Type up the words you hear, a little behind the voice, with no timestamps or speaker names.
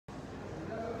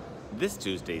This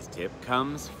Tuesday's tip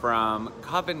comes from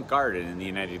Covent Garden in the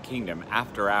United Kingdom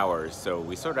after hours, so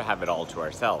we sort of have it all to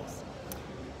ourselves.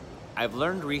 I've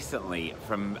learned recently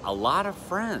from a lot of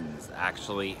friends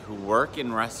actually who work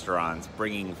in restaurants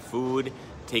bringing food,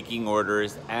 taking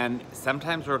orders, and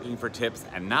sometimes working for tips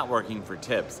and not working for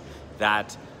tips,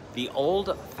 that the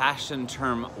old-fashioned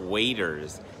term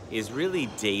waiters is really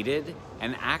dated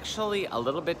and actually a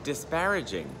little bit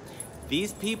disparaging.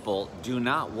 These people do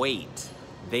not wait.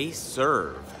 They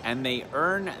serve, and they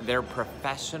earn their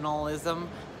professionalism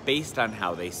based on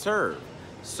how they serve.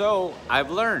 So I've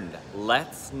learned,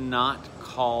 let's not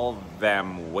call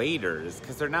them waiters,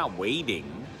 because they're not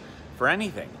waiting for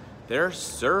anything. They're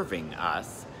serving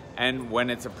us, and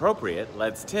when it's appropriate,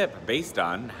 let's tip based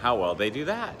on how well they do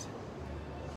that.